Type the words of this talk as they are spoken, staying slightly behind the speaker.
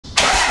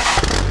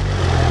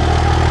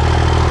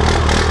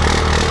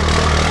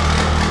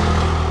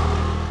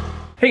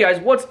Hey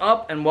guys, what's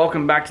up and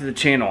welcome back to the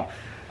channel.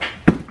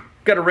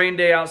 Got a rain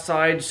day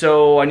outside,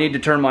 so I need to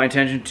turn my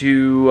attention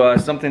to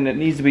something that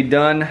needs to be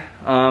done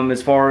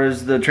as far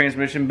as the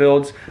transmission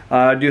builds.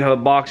 I do have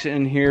a box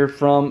in here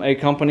from a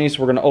company, so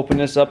we're going to open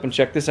this up and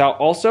check this out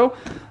also.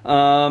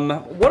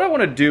 What I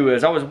want to do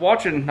is, I've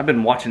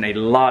been watching a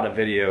lot of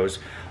videos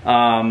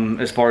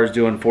as far as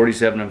doing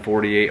 47 and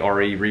 48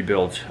 RE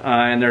rebuilds.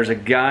 And there's a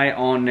guy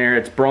on there,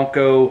 it's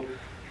Bronco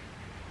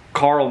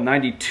Carl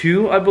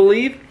 92, I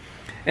believe.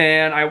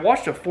 And I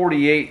watched a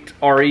 48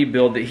 RE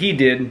build that he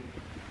did,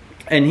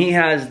 and he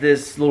has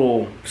this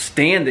little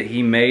stand that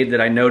he made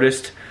that I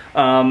noticed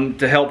to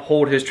help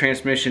hold his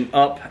transmission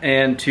up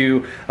and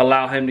to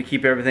allow him to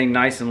keep everything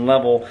nice and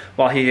level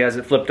while he has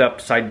it flipped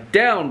upside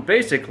down,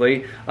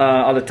 basically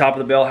on the top of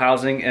the bell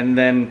housing and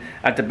then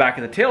at the back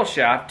of the tail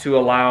shaft to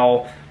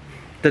allow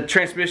the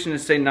transmission to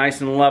stay nice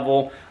and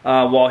level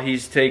while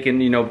he's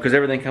taking, you know, because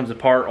everything comes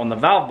apart on the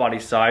valve body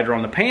side or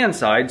on the pan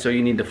side, so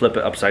you need to flip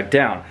it upside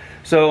down.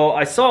 So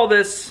I saw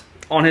this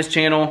on his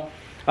channel.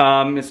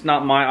 It's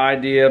not my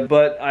idea,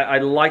 but I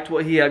liked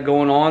what he had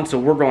going on, so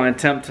we're going to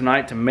attempt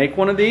tonight to make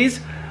one of these.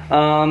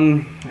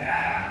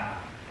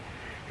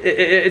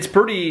 It's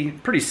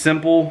pretty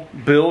simple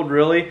build,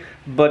 really,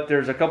 but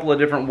there's a couple of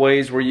different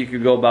ways where you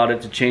could go about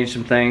it to change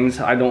some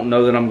things. I don't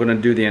know that I'm going to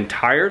do the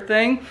entire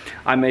thing.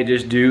 I may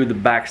just do the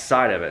back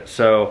side of it.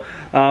 So,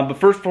 but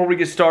first, before we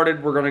get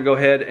started, we're going to go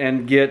ahead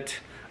and get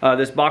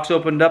this box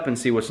opened up and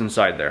see what's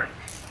inside there.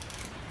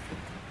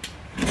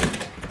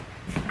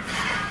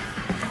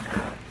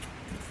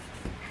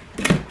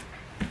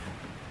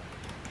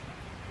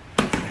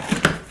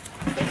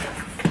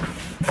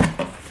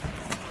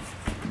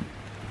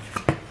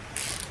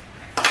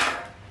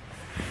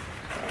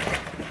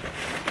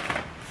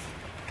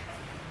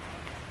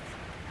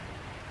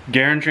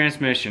 Garin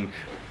transmission.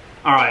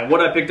 Alright, what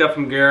I picked up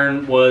from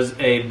Garin was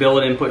a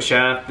billet input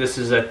shaft. This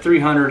is a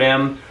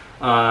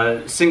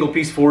 300M single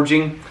piece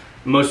forging.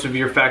 Most of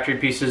your factory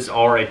pieces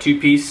are a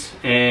two-piece,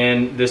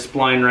 and this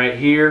spline right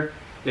here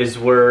is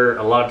where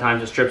a lot of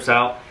times it strips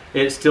out.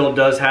 It still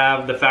does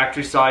have the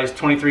factory size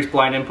 23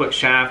 spline input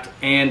shaft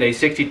and a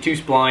 62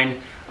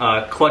 spline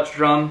clutch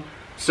drum.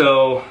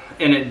 So,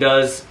 and it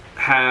does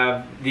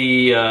have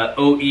the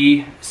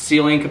OE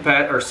sealing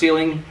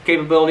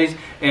capabilities,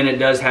 and it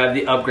does have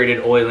the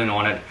upgraded oiling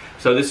on it.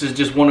 So this is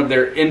just one of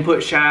their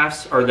input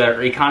shafts, or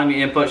their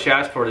economy input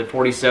shafts for the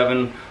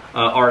 47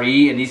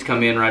 RE, and these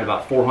come in right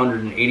about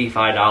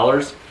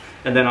 $485.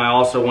 And then I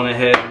also went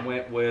ahead and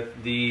went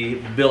with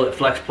the billet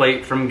flex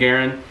plate from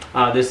Garin.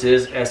 This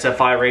is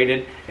SFI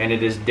rated, and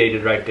it is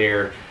dated right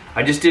there.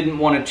 I just didn't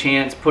want a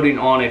chance putting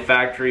on a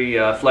factory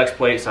flex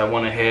plate, so I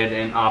went ahead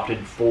and opted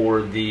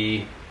for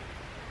the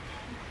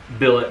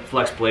billet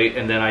flex plate,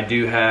 and then I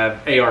do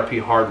have ARP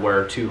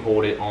hardware to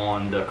hold it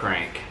on the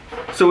crank.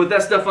 So with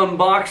that stuff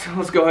unboxed,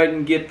 let's go ahead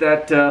and get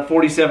that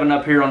 47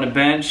 up here on the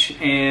bench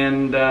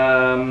and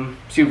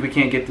see if we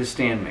can't get this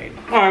stand made.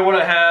 Alright, what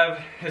I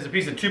have is a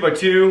piece of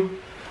 2x2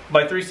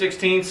 by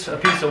 3/16, a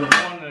piece of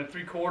 1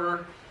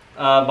 3/4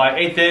 by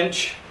 1/8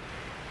 inch,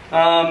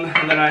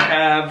 and then I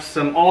have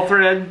some all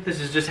thread.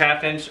 This is just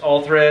 1/2 inch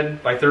all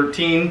thread by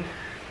 13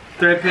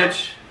 thread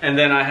pitch. And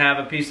then I have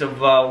a piece of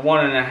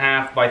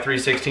 1.5 by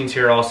 3/16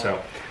 here also.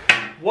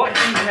 What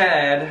he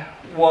had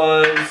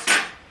was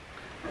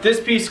this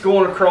piece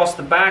going across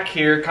the back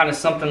here, kind of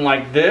something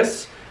like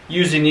this,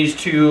 using these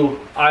two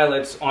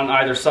eyelets on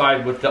either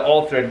side with the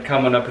all thread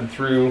coming up and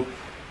through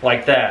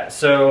like that.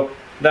 So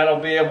that'll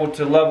be able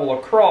to level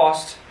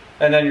across,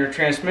 and then your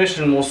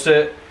transmission will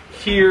sit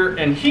here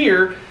and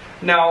here.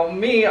 Now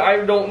me,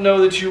 I don't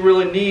know that you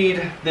really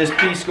need this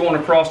piece going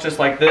across just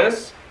like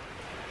this.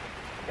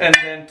 And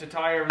then to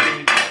tie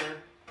everything together,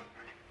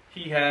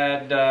 he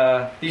had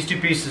these two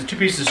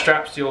pieces of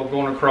strap steel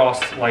going across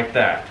like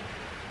that.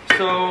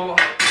 So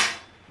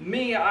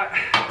me,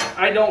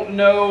 I don't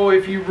know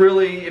if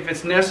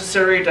it's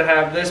necessary to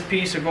have this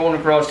piece going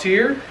across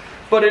here,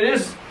 but it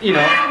is, you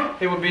know,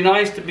 it would be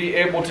nice to be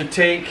able to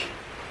take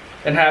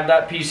and have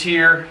that piece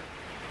here,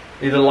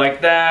 either like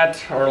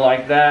that or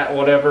like that,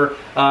 whatever.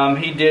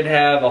 He did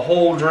have a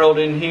hole drilled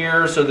in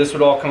here, so this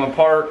would all come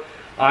apart.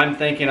 I'm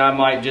thinking I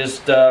might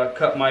just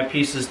cut my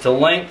pieces to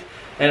length,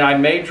 and I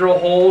may drill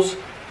holes,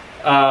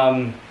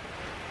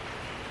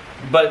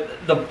 but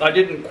I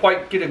didn't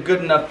quite get a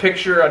good enough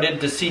picture. I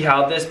did to see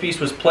how this piece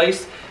was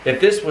placed.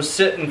 If this was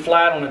sitting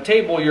flat on a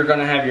table, you're going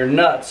to have your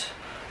nuts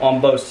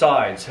on both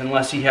sides,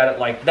 unless he had it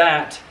like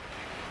that,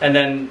 and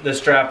then the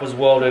strap was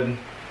welded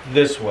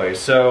this way.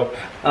 So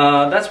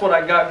that's what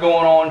I got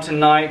going on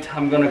tonight.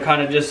 I'm going to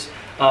kind of just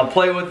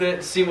play with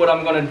it, see what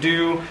I'm going to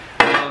do.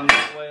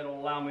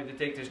 Allow me to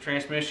take this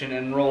transmission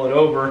and roll it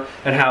over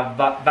and have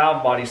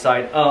valve body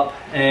side up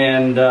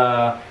and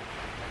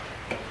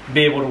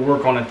be able to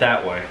work on it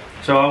that way.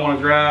 So I want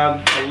to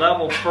grab a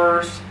level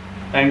first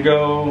and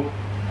go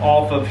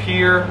off of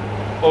here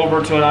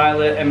over to an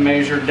eyelet and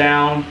measure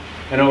down,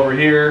 and over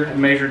here and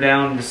measure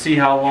down to see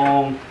how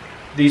long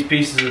these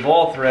pieces of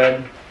all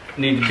thread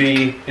need to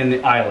be in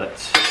the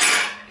eyelets.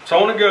 So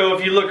I want to go,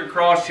 if you look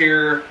across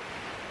here,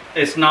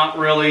 it's not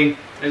really,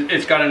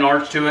 it's got an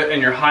arch to it,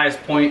 and your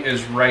highest point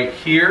is right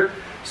here.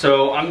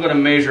 So I'm going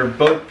to measure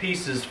both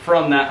pieces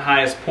from that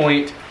highest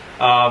point,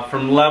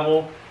 from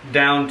level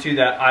down to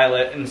that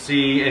eyelet, and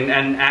see and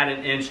add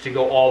an inch to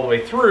go all the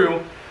way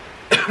through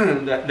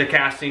the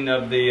casting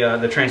of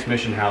the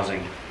transmission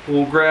housing.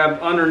 We'll grab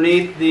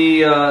underneath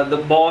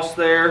the boss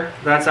there.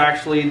 That's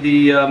actually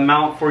the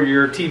mount for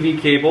your TV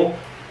cable.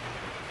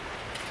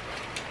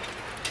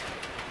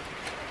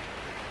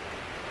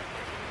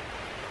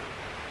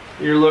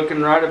 You're looking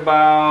right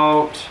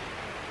about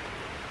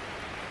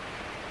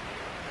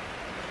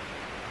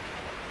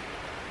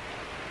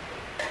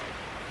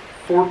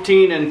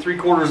 14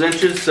 3/4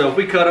 inches. So if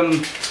we cut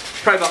them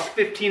probably about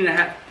 15 and a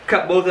half,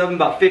 cut both of them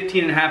about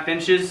 15 and a half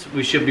inches,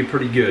 we should be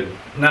pretty good.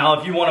 Now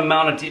if you want to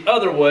mount it the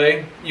other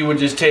way, you would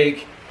just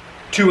take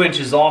 2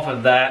 inches off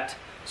of that.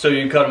 So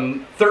you cut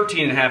them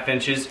 13 and a half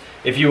inches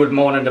if you would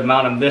wanted to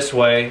mount them this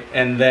way,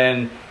 and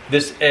then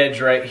this edge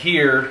right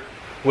here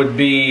would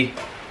be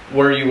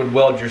where you would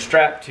weld your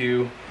strap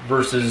to,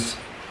 versus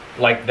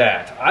like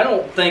that. I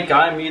don't think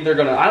I'm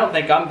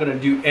gonna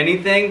do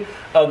anything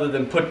other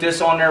than put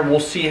this on there. We'll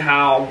see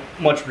how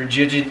much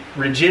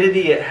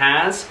rigidity it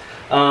has.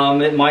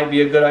 It might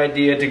be a good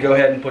idea to go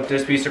ahead and put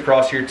this piece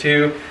across here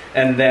too,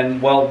 and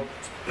then weld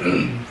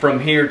from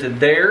here to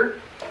there.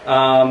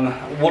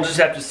 We'll just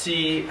have to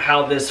see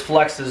how this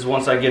flexes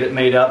once I get it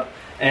made up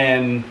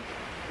and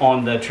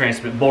on the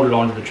bolted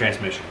onto the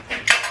transmission.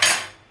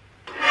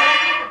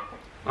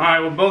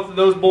 Alright, with both of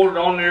those bolted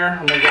on there,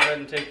 I'm going to go ahead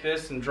and take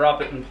this and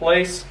drop it in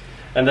place,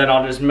 and then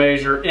I'll just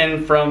measure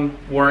in from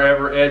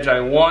wherever edge I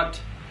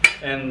want,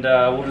 and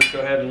we'll just go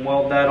ahead and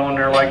weld that on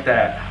there like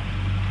that.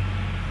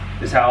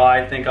 Is how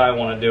I think I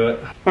want to do it.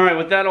 Alright,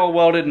 with that all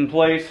welded in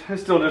place,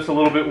 it's still just a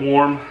little bit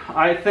warm.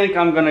 I think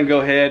I'm going to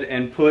go ahead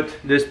and put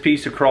this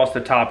piece across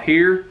the top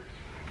here.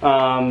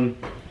 There's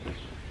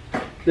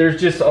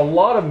just a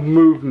lot of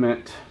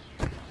movement,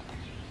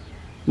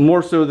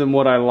 more so than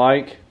what I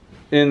like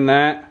in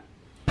that.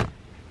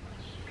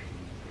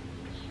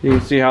 You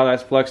can see how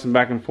that's flexing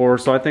back and forth.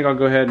 So I think I'll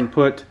go ahead and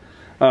put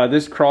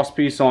this cross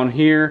piece on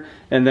here,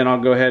 and then I'll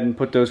go ahead and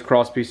put those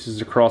cross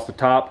pieces across the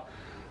top.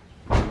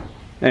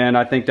 And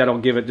I think that'll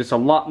give it just a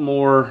lot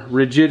more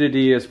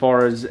rigidity as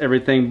far as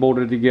everything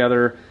bolted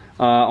together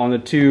on the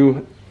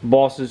two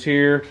bosses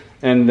here,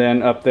 and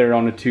then up there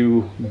on the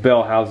two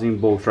bell housing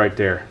bolts right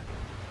there.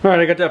 All right,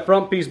 I got that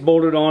front piece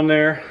bolted on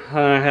there.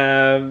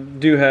 I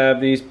do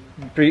have these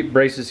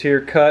braces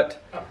here cut.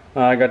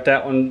 I got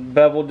that one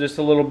beveled just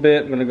a little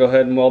bit. I'm going to go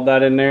ahead and weld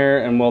that in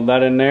there and weld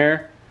that in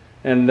there.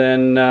 And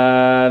then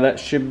that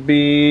should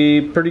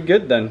be pretty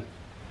good then.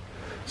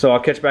 So I'll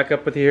catch back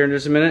up with you here in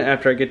just a minute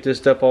after I get this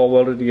stuff all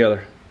welded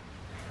together.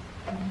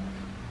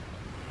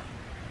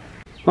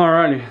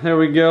 Alrighty, there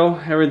we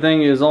go.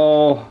 Everything is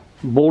all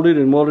bolted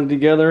and welded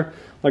together.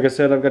 Like I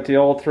said, I've got the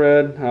all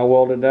thread. I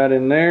welded that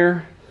in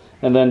there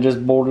and then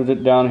just bolted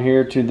it down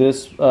here to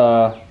this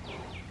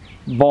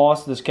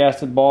boss, this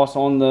casted boss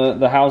on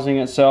the housing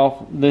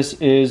itself. This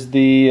is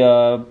the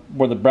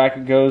where the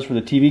bracket goes for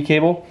the TV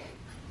cable,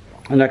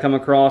 and I come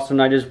across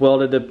and I just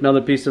welded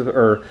another piece of,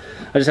 I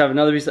just have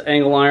another piece of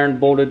angle iron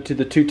bolted to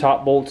the two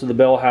top bolts of the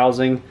bell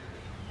housing.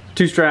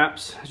 Two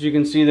straps, as you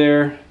can see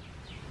there.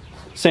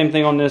 Same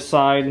thing on this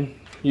side.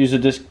 Use a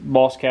disc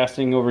boss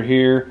casting over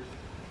here.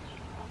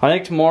 I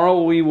think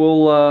tomorrow we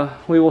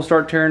will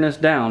start tearing this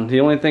down.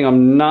 The only thing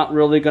I'm not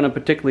really going to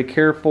particularly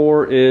care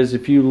for is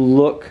if you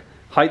look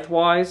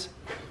height-wise,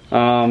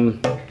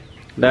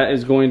 that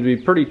is going to be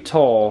pretty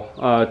tall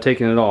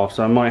taking it off.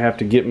 So I might have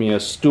to get me a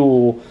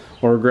stool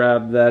or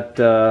grab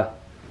that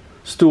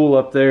stool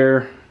up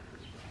there,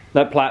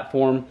 that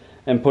platform,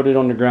 and put it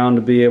on the ground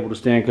to be able to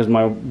stand, because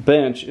my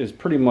bench is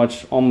pretty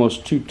much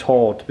almost too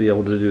tall to be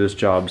able to do this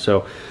job.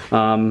 So it's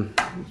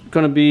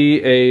going to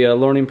be a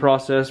learning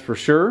process for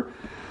sure,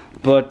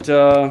 but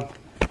I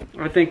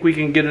think we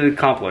can get it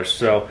accomplished.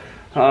 So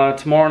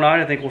tomorrow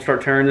night I think we'll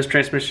start tearing this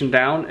transmission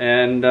down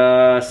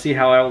and see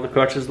how all the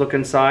clutches look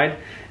inside.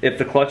 If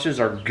the clutches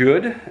are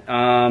good,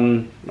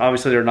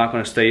 obviously they're not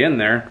going to stay in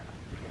there.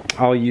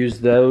 I'll use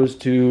those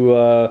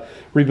to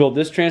rebuild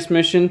this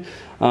transmission.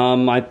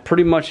 I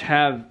pretty much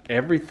have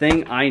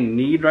everything I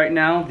need right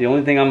now. The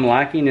only thing I'm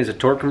lacking is a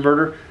torque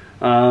converter,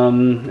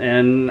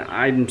 and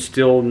I'm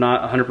still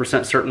not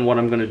 100% certain what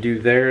I'm going to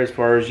do there as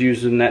far as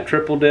using that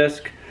triple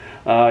disc,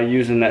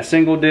 using that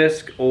single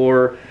disc,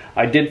 or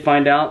I did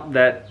find out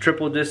that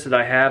triple disc that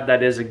I have,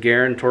 that is a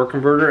Garand torque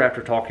converter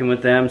after talking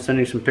with them,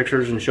 sending some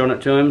pictures and showing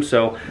it to him.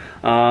 So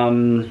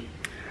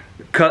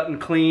cut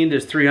and cleaned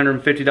is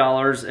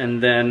 $350,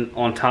 and then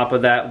on top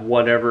of that,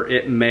 whatever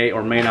it may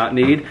or may not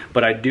need.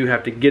 But I do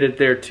have to get it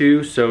there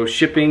too. So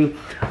shipping,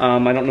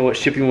 I don't know what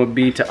shipping would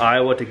be to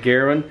Iowa to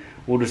Garand.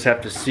 We'll just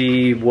have to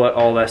see what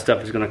all that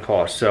stuff is going to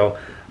cost. So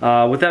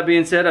with that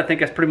being said, I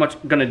think that's pretty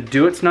much going to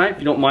do it tonight. If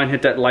you don't mind,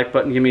 hit that like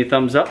button, give me a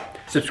thumbs up.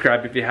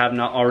 Subscribe if you have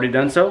not already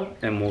done so,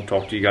 and we'll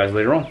talk to you guys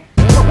later on.